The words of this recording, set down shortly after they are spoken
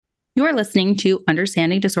You're listening to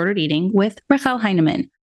Understanding Disordered Eating with Rachel Heinemann.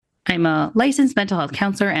 I'm a licensed mental health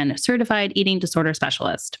counselor and a certified eating disorder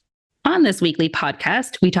specialist. On this weekly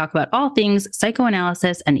podcast, we talk about all things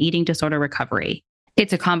psychoanalysis and eating disorder recovery.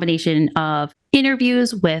 It's a combination of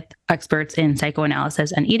interviews with experts in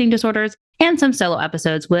psychoanalysis and eating disorders and some solo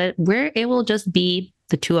episodes where it will just be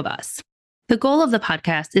the two of us. The goal of the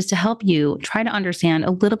podcast is to help you try to understand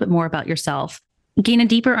a little bit more about yourself, gain a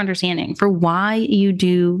deeper understanding for why you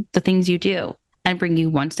do the things you do, and bring you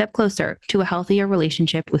one step closer to a healthier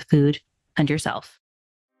relationship with food and yourself.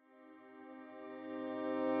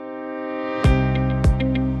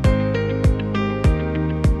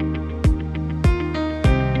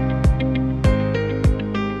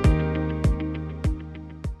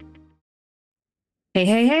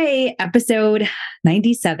 Hey, episode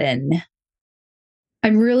 97.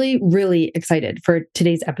 I'm really excited for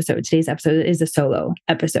today's episode. Today's episode is a solo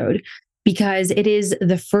episode because it is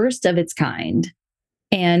the first of its kind.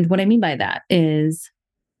 And what I mean by that is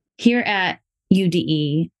here at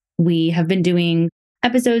UDE, we have been doing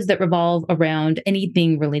episodes that revolve around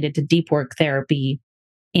anything related to deep work therapy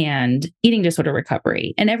and eating disorder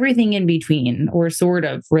recovery and everything in between or sort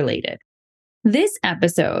of related. This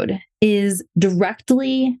episode is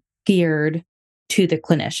directly geared to the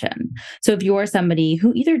clinician. So if you're somebody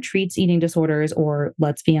who either treats eating disorders or,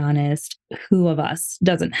 let's be honest, who of us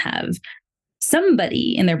doesn't have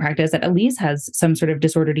somebody in their practice that at least has some sort of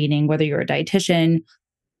disordered eating, whether you're a dietitian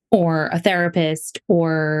or a therapist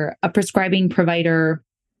or a prescribing provider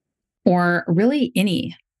or really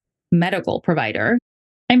any medical provider,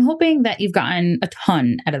 I'm hoping that you've gotten a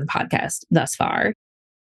ton out of the podcast thus far.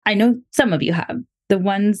 I know some of you have. The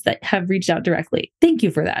ones that have reached out directly. Thank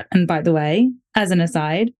you for that. And by the way, as an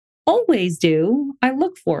aside, always do. I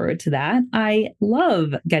look forward to that. I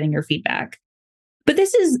love getting your feedback. But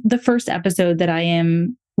this is the first episode that I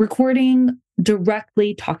am recording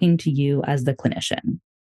directly talking to you as the clinician.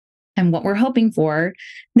 And what we're hoping for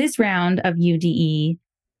this round of UDE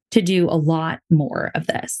to do a lot more of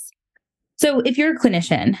this. So if you're a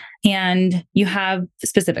clinician and you have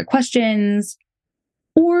specific questions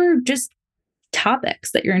or just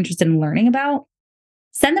topics that you're interested in learning about,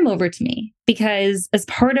 send them over to me because as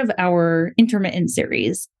part of our intermittent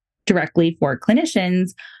series directly for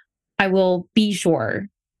clinicians, I will be sure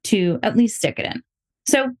to at least stick it in.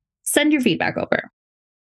 So send your feedback over.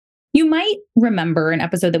 You might remember an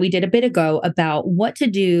episode that we did a bit ago about what to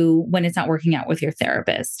do when it's not working out with your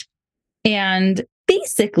therapist. And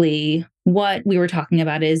basically what we were talking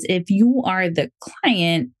about is if you are the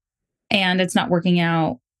client and it's not working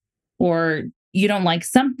out, or you don't like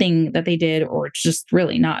something that they did, or it's just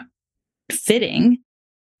really not fitting,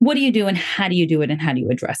 what do you do and how do you do it and how do you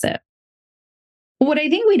address it? What I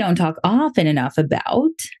think we don't talk often enough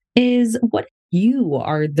about is what if you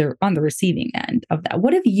are on the receiving end of that?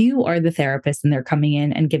 What if you are the therapist and they're coming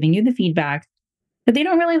in and giving you the feedback that they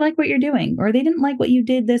don't really like what you're doing, or they didn't like what you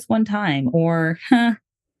did this one time, or,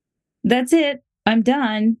 that's it, I'm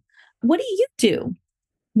done. What do you do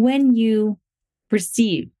when you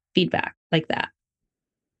receive feedback like that,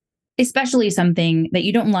 especially something that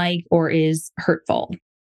you don't like or is hurtful?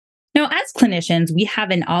 Now, as clinicians, we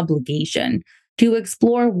have an obligation to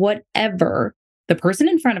explore whatever the person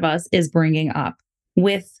in front of us is bringing up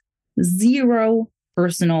with zero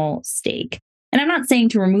personal stake. And I'm not saying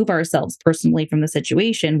to remove ourselves personally from the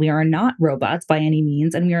situation. We are not robots by any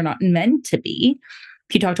means, and we are not meant to be.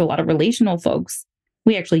 If you talk to a lot of relational folks,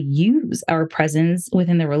 we actually use our presence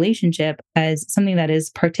within the relationship as something that is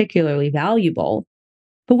particularly valuable.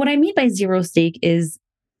 But what I mean by zero stake is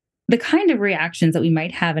the kind of reactions that we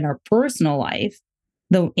might have in our personal life,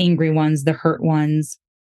 the angry ones, the hurt ones,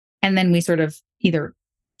 and then we sort of either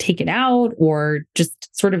take it out or just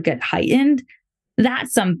sort of get heightened.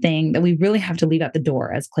 That's something that we really have to leave at the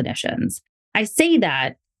door as clinicians. I say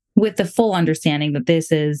that with the full understanding that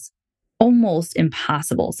this is almost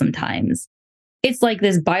impossible sometimes. It's like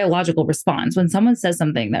this biological response when someone says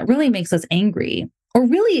something that really makes us angry or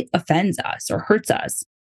really offends us or hurts us.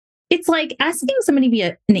 It's like asking somebody to be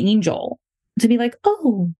an angel, to be like,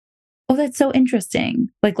 oh, that's so interesting.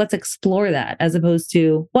 Like, let's explore that, as opposed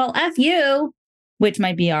to, well, F you, which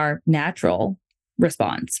might be our natural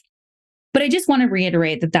response. But I just want to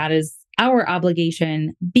reiterate that that is our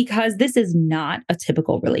obligation because this is not a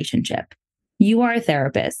typical relationship. You are a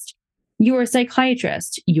therapist. You are a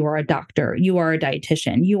psychiatrist, you are a doctor, you are a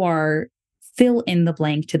dietitian, you are fill in the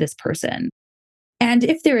blank to this person. And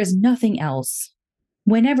if there is nothing else,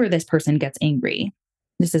 whenever this person gets angry,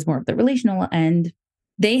 this is more of the relational end,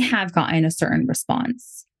 they have gotten a certain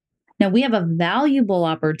response. Now, we have a valuable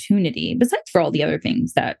opportunity, besides for all the other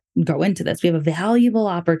things that go into this, we have a valuable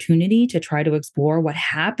opportunity to try to explore what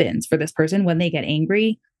happens for this person when they get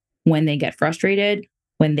angry, when they get frustrated,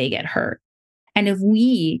 when they get hurt. And if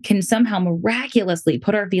we can somehow miraculously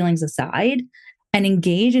put our feelings aside and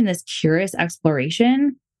engage in this curious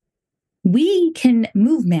exploration, we can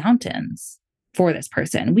move mountains for this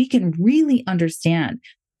person. We can really understand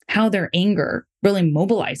how their anger really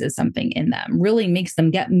mobilizes something in them, really makes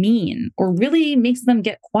them get mean, or really makes them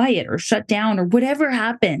get quiet or shut down, or whatever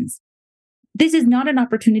happens. This is not an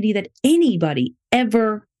opportunity that anybody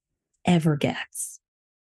ever gets.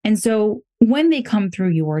 And so when they come through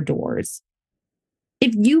your doors,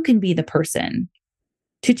 if you can be the person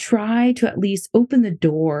to try to at least open the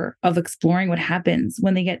door of exploring what happens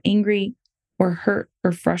when they get angry or hurt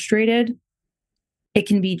or frustrated, it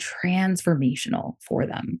can be transformational for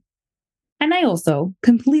them. And I also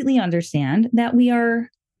completely understand that we are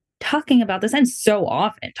talking about this and so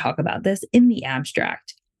often talk about this in the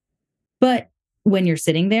abstract. But when you're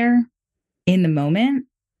sitting there in the moment,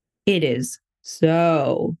 it is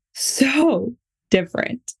so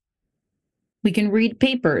different. We can read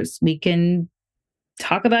papers. We can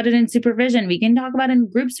talk about it in supervision. We can talk about it in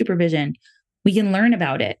group supervision. We can learn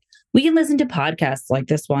about it. We can listen to podcasts like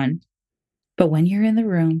this one. But when you're in the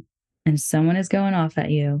room and someone is going off at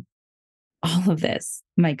you, all of this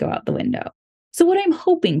might go out the window. So what I'm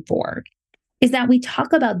hoping for is that we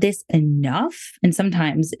talk about this enough. And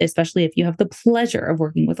sometimes, especially if you have the pleasure of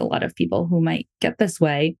working with a lot of people who might get this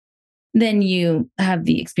way, then you have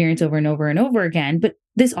the experience over and over and over again. But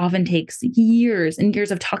this often takes years and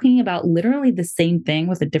years of talking about literally the same thing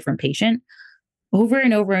with a different patient over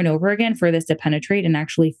and over and over again for this to penetrate and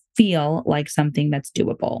actually feel like something that's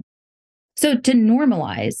doable. So to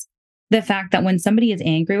normalize the fact that when somebody is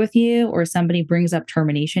angry with you or somebody brings up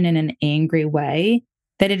termination in an angry way,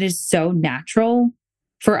 that it is so natural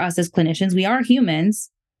for us as clinicians, we are humans,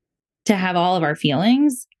 to have all of our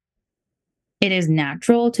feelings. It is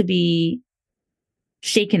natural to be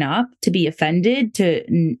shaken up, to be offended,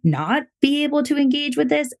 to not be able to engage with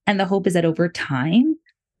this. And the hope is that over time,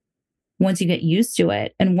 once you get used to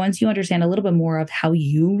it, and once you understand a little bit more of how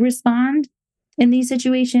you respond in these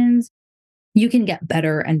situations, you can get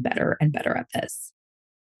better and better and better at this.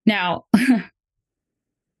 Now,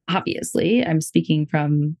 obviously, I'm speaking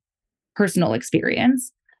from personal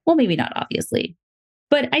experience. Well, maybe not obviously,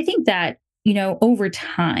 but I think that, over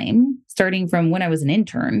time, starting from when I was an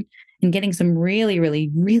intern and getting some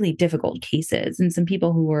really difficult cases and some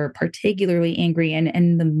people who were particularly angry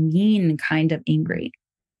and the mean kind of angry,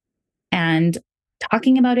 and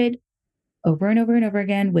talking about it over and over and over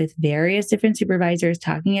again with various different supervisors,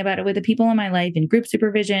 talking about it with the people in my life in group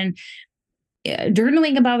supervision,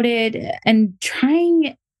 journaling about it, and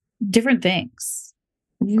trying different things,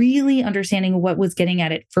 really understanding what was getting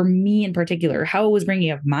at it for me in particular, how it was bringing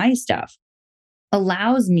up my stuff,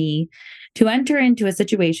 allows me to enter into a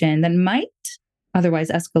situation that might otherwise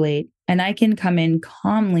escalate, and I can come in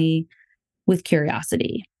calmly with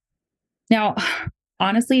curiosity. Now,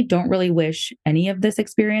 honestly, don't really wish any of this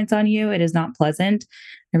experience on you. It is not pleasant.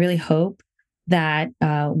 I really hope that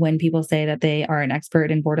when people say that they are an expert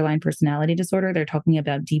in borderline personality disorder, they're talking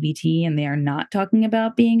about DBT and they are not talking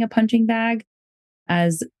about being a punching bag,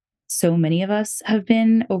 as so many of us have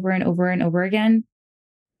been over and over and over again.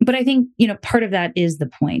 But I think, part of that is the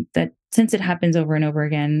point that since it happens over and over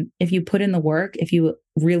again, if you put in the work, if you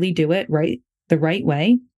really do it the right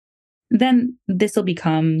way, then this will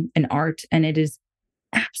become an art. And it is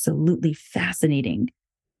absolutely fascinating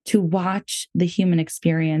to watch the human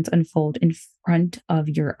experience unfold in front of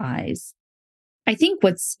your eyes. I think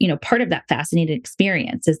what's, part of that fascinating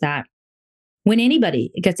experience is that when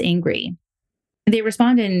anybody gets angry, they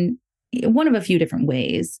respond in one of a few different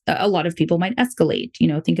ways. A lot of people might escalate,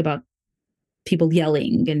 think about people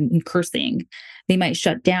yelling and cursing. They might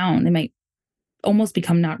shut down. They might almost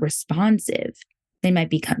become not responsive. They might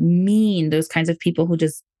become mean, those kinds of people who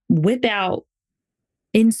just whip out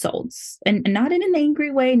insults and not in an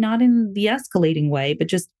angry way, not in the escalating way, but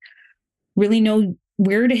just really know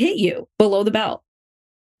where to hit you below the belt.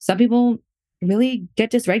 Some people really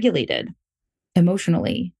get dysregulated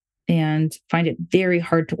emotionally and find it very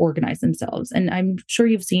hard to organize themselves. And I'm sure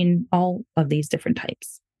you've seen all of these different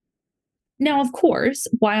types. Now, of course,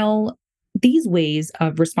 while these ways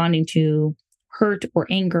of responding to hurt or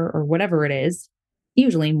anger or whatever it is,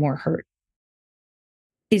 usually more hurt,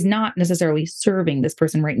 is not necessarily serving this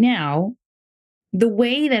person right now, the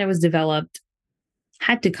way that it was developed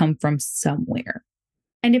had to come from somewhere.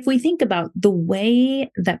 And if we think about the way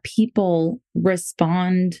that people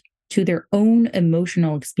respond to their own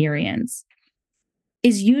emotional experience,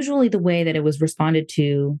 is usually the way that it was responded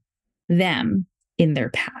to them in their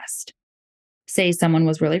past. Say someone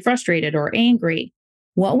was really frustrated or angry.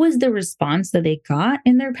 What was the response that they got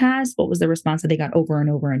in their past? What was the response that they got over and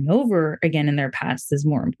over and over again in their past is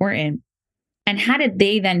more important. And how did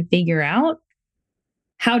they then figure out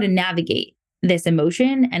how to navigate this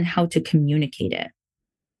emotion and how to communicate it?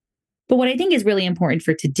 But what I think is really important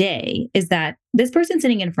for today is that this person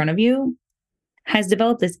sitting in front of you has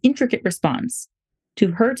developed this intricate response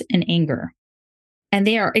to hurt and anger. And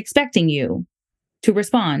they are expecting you to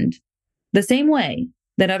respond the same way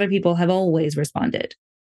that other people have always responded.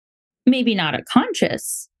 Maybe not a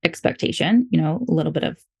conscious expectation, a little bit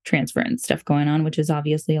of transference stuff going on, which is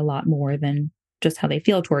obviously a lot more than just how they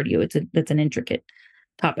feel toward you. It's an intricate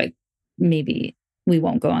topic. Maybe we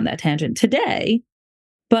won't go on that tangent today.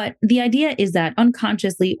 But the idea is that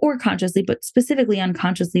unconsciously or consciously, but specifically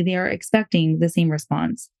unconsciously, they are expecting the same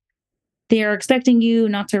response. They are expecting you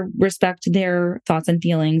not to respect their thoughts and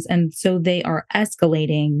feelings. And so they are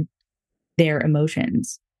escalating their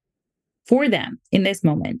emotions. For them in this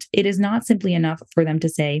moment, it is not simply enough for them to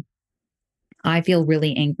say, I feel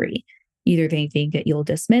really angry. Either they think that you'll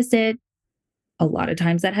dismiss it. A lot of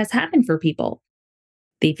times that has happened for people.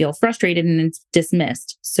 They feel frustrated and it's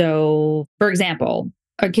dismissed. So, for example,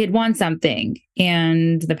 a kid wants something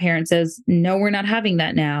and the parent says, no, we're not having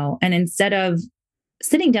that now. And instead of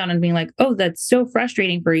sitting down and being like, oh, that's so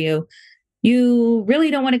frustrating for you. You really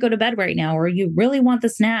don't want to go to bed right now, or you really want the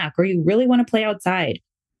snack, or you really want to play outside.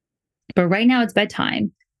 But right now it's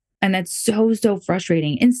bedtime. And that's so, so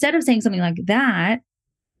frustrating. Instead of saying something like that,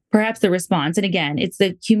 perhaps the response, and again, it's the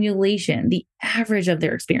accumulation, the average of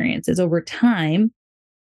their experiences over time.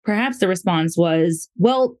 Perhaps the response was,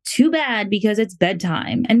 well, too bad because it's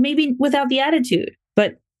bedtime, and maybe without the attitude.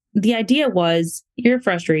 But the idea was your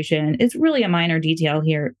frustration is really a minor detail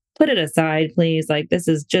here. Put it aside, please. Like, this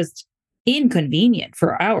is just inconvenient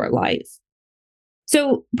for our life.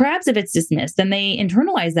 So perhaps if it's dismissed, then they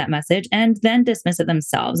internalize that message and then dismiss it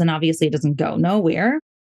themselves. And obviously it doesn't go nowhere,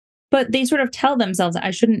 but they sort of tell themselves,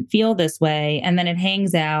 I shouldn't feel this way. And then it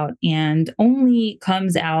hangs out and only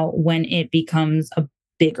comes out when it becomes a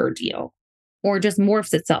bigger deal or just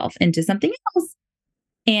morphs itself into something else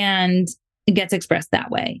and it gets expressed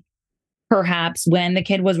that way. Perhaps when the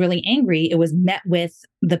kid was really angry, it was met with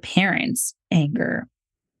the parent's anger.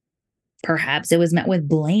 Perhaps it was met with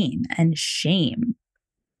blame and shame.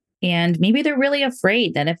 And maybe they're really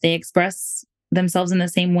afraid that if they express themselves in the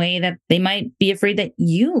same way, that they might be afraid that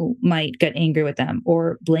you might get angry with them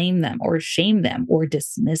or blame them or shame them or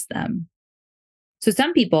dismiss them. So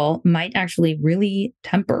some people might actually really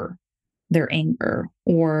temper their anger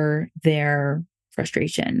or their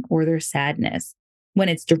frustration or their sadness when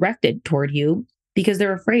it's directed toward you because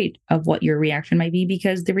they're afraid of what your reaction might be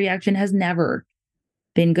because the reaction has never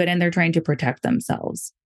been good and they're trying to protect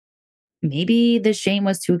themselves. Maybe the shame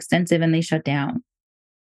was too extensive and they shut down.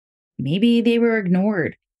 Maybe they were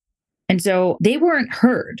ignored and so they weren't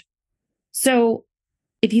heard. So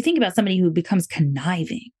if you think about somebody who becomes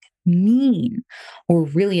conniving, mean, or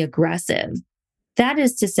really aggressive, that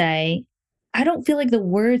is to say, I don't feel like the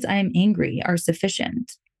words I'm angry are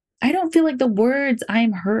sufficient. I don't feel like the words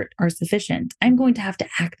I'm hurt are sufficient. I'm going to have to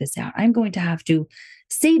act this out. I'm going to have to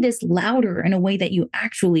say this louder in a way that you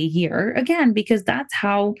actually hear, again, because that's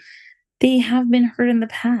how they have been hurt in the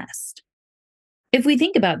past. If we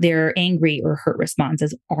think about their angry or hurt response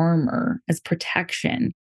as armor, as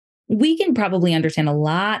protection, we can probably understand a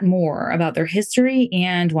lot more about their history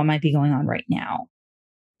and what might be going on right now.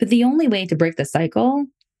 But the only way to break the cycle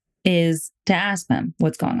is to ask them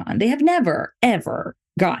what's going on. They have never, ever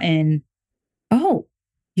gotten, oh,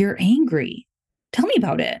 you're angry. Tell me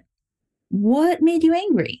about it. What made you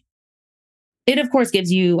angry? It, of course,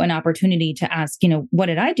 gives you an opportunity to ask, what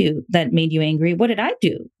did I do that made you angry? What did I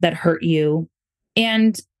do that hurt you?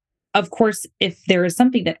 And of course, if there is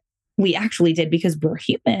something that we actually did because we're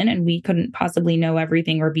human and we couldn't possibly know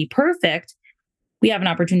everything or be perfect, we have an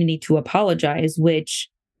opportunity to apologize, which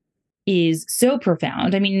is so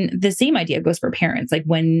profound. I mean, the same idea goes for parents. Like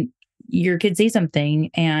when your kids say something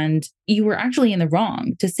and you were actually in the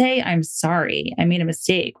wrong, to say, I'm sorry, I made a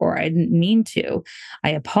mistake, or I didn't mean to, I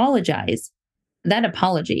apologize. That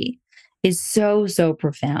apology is so, so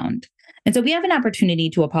profound. And so we have an opportunity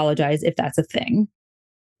to apologize if that's a thing.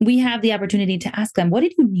 We have the opportunity to ask them, what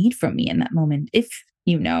did you need from me in that moment? If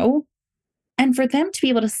you know, and for them to be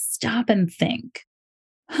able to stop and think,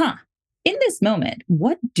 in this moment,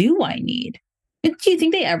 what do I need? Do you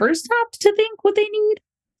think they ever stopped to think what they need?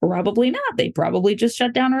 Probably not. They probably just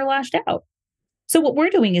shut down or lashed out. So what we're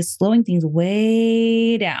doing is slowing things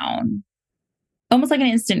way down almost like an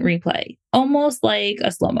instant replay, almost like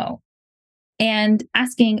a slow mo, and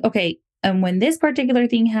asking, okay, and when this particular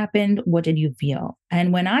thing happened, what did you feel?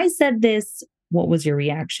 And when I said this, what was your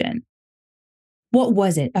reaction? What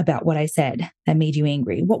was it about what I said that made you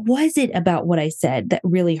angry? What was it about what I said that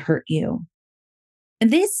really hurt you?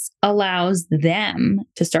 And this allows them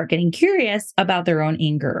to start getting curious about their own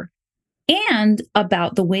anger and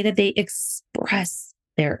about the way that they express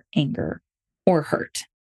their anger or hurt.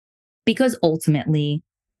 Because ultimately,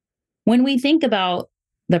 when we think about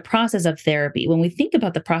the process of therapy, when we think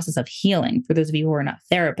about the process of healing, for those of you who are not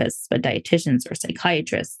therapists, but dietitians or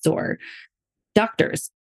psychiatrists or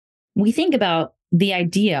doctors, we think about the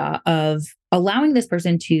idea of allowing this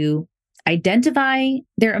person to identify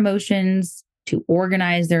their emotions, to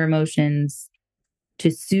organize their emotions, to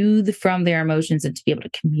soothe from their emotions, and to be able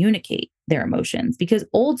to communicate their emotions. Because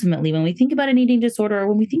ultimately, when we think about an eating disorder, or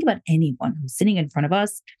when we think about anyone who's sitting in front of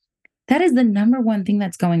us, that is the number one thing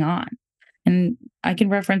that's going on. And I can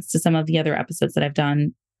reference to some of the other episodes that I've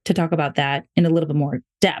done to talk about that in a little bit more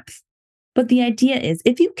depth. But the idea is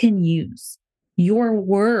if you can use your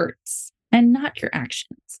words and not your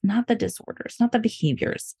actions, not the disorders, not the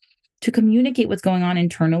behaviors, to communicate what's going on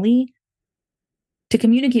internally, to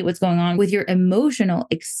communicate what's going on with your emotional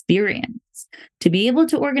experience, to be able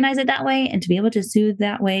to organize it that way and to be able to soothe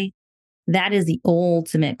that way, that is the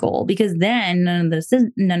ultimate goal, because then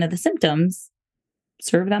none of the symptoms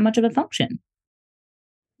serve that much of a function.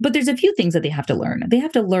 But there's a few things that they have to learn. They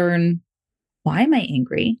have to learn, why am I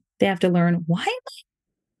angry? They have to learn, why am I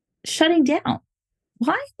shutting down?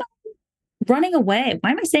 Why am I running away?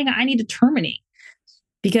 Why am I saying I need to terminate?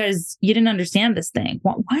 Because you didn't understand this thing.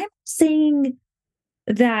 Why am I saying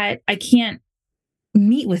that I can't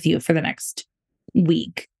meet with you for the next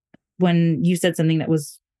week when you said something that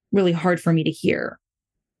was really hard for me to hear?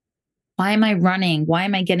 Why am I running? Why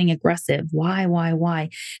am I getting aggressive? Why?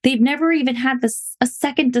 They've never even had a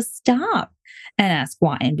second to stop and ask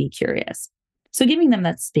why and be curious. So giving them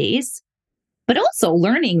that space, but also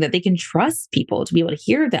learning that they can trust people to be able to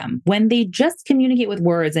hear them when they just communicate with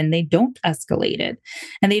words and they don't escalate it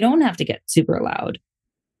and they don't have to get super loud,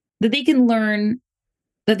 that they can learn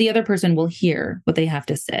that the other person will hear what they have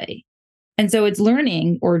to say. And so it's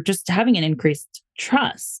learning, or just having an increased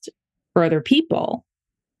trust for other people,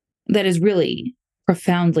 that is really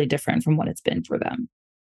profoundly different from what it's been for them.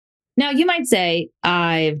 Now, you might say,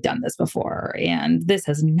 I've done this before and this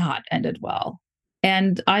has not ended well.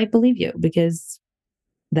 And I believe you, because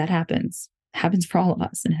that happens for all of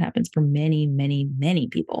us, and it happens for many, many, many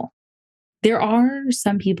people. There are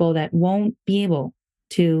some people that won't be able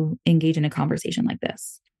to engage in a conversation like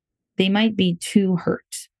this. They might be too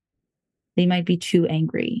hurt. They might be too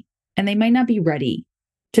angry, and they might not be ready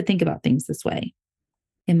to think about things this way.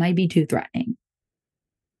 It might be too threatening.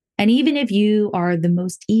 And even if you are the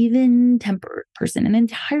most even-tempered person in the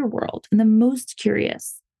entire world and the most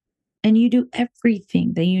curious, and you do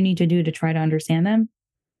everything that you need to do to try to understand them,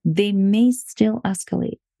 they may still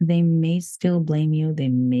escalate. They may still blame you. They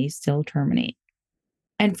may still terminate.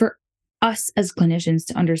 And for us as clinicians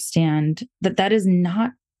to understand that that is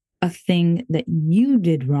not a thing that you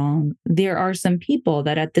did wrong. There are some people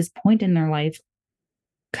that at this point in their life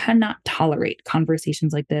cannot tolerate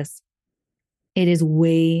conversations like this. It is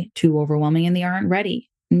way too overwhelming and they aren't ready.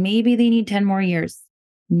 Maybe they need 10 more years.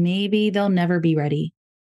 Maybe they'll never be ready.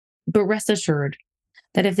 But rest assured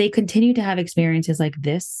that if they continue to have experiences like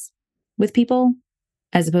this with people,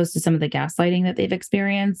 as opposed to some of the gaslighting that they've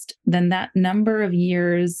experienced, then that number of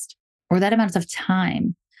years or that amount of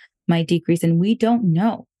time might decrease. And we don't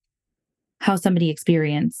know how somebody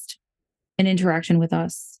experienced an interaction with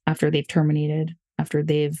us after they've terminated, after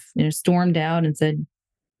they've stormed out and said,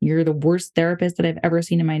 "You're the worst therapist that I've ever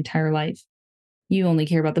seen in my entire life. You only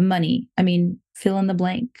care about the money." I mean, fill in the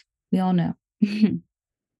blank. We all know.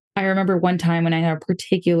 I remember one time when I had a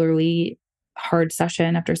particularly hard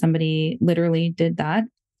session after somebody literally did that,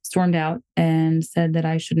 stormed out and said that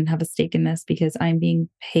I shouldn't have a stake in this because I'm being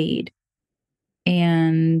paid.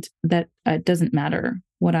 And that it doesn't matter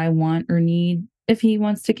what I want or need if he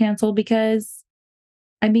wants to cancel because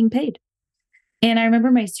I'm being paid. And I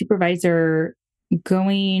remember my supervisor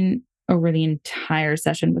going over the entire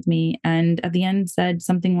session with me and at the end said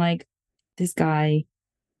something like, "This guy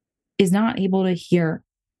is not able to hear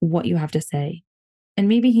what you have to say. And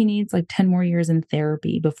maybe he needs like 10 more years in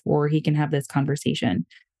therapy before he can have this conversation,"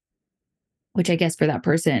 which I guess for that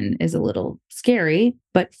person is a little scary,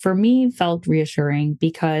 but for me felt reassuring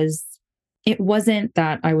because it wasn't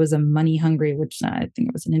that I was a money hungry, which I think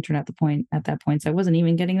it was an intern at that point. So I wasn't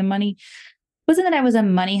even getting the money. It wasn't that I was a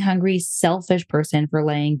money hungry, selfish person for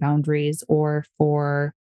laying boundaries or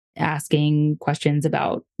for asking questions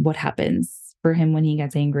about what happens for him when he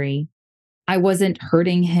gets angry. I wasn't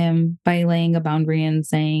hurting him by laying a boundary and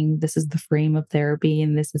saying, this is the frame of therapy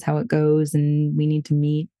and this is how it goes and we need to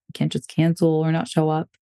meet. You can't just cancel or not show up.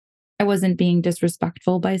 I wasn't being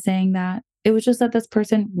disrespectful by saying that. It was just that this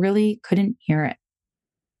person really couldn't hear it.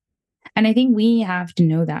 And I think we have to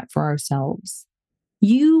know that for ourselves.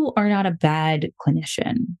 You are not a bad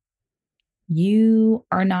clinician. You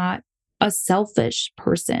are not a selfish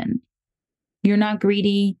person. You're not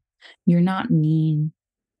greedy. You're not mean.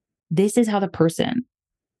 This is how the person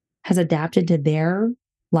has adapted to their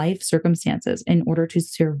life circumstances in order to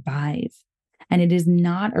survive. And it is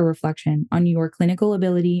not a reflection on your clinical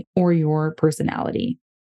ability or your personality.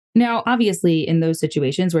 Now, obviously, in those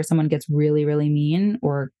situations where someone gets really, really mean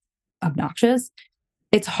or obnoxious,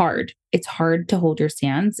 it's hard. It's hard to hold your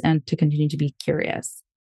stance and to continue to be curious.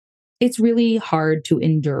 It's really hard to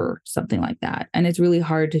endure something like that. And it's really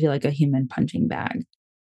hard to feel like a human punching bag.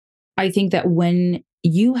 I think that when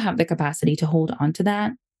you have the capacity to hold on to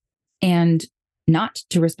that and not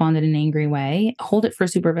to respond in an angry way, hold it for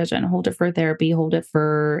supervision, hold it for therapy, hold it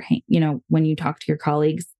for, when you talk to your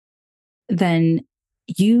colleagues, then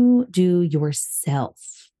you do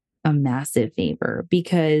yourself a massive favor,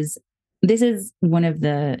 because this is one of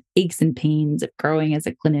the aches and pains of growing as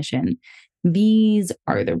a clinician. These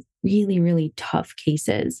are the really, really tough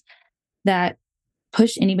cases that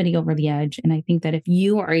push anybody over the edge. And I think that if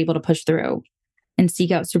you are able to push through and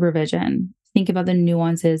seek out supervision, think about the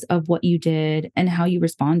nuances of what you did and how you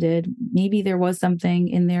responded. Maybe there was something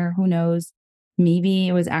in there, who knows? Maybe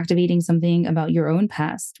it was activating something about your own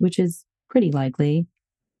past, which is pretty likely,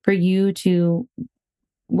 for you to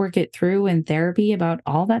work it through in therapy about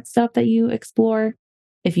all that stuff that you explore.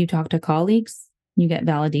 If you talk to colleagues, you get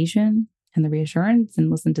validation and the reassurance and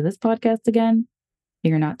listen to this podcast again, that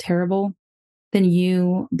you're not terrible, then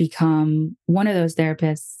you become one of those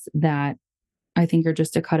therapists that I think are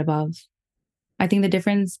just a cut above. I think the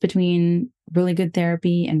difference between really good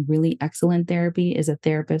therapy and really excellent therapy is a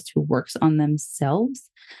therapist who works on themselves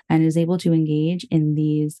and is able to engage in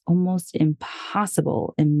these almost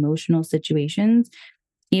impossible emotional situations,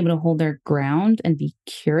 able to hold their ground and be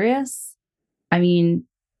curious. I mean,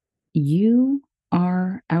 you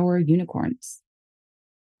are our unicorns.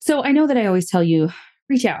 So I know that I always tell you,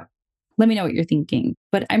 reach out. Let me know what you're thinking.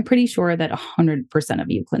 But I'm pretty sure that 100% of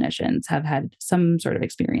you clinicians have had some sort of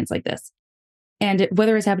experience like this. And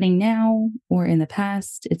whether it's happening now or in the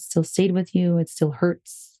past, it still stayed with you. It still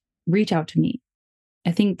hurts. Reach out to me.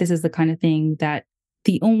 I think this is the kind of thing that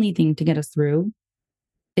the only thing to get us through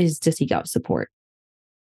is to seek out support.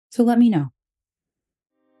 So let me know.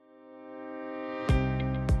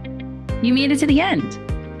 You made it to the end.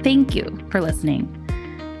 Thank you for listening.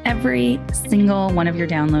 Every single one of your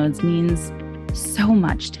downloads means so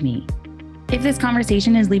much to me. If this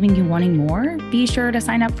conversation is leaving you wanting more, be sure to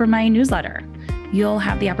sign up for my newsletter. You'll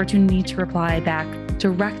have the opportunity to reply back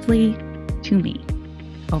directly to me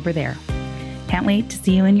over there. Can't wait to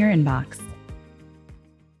see you in your inbox.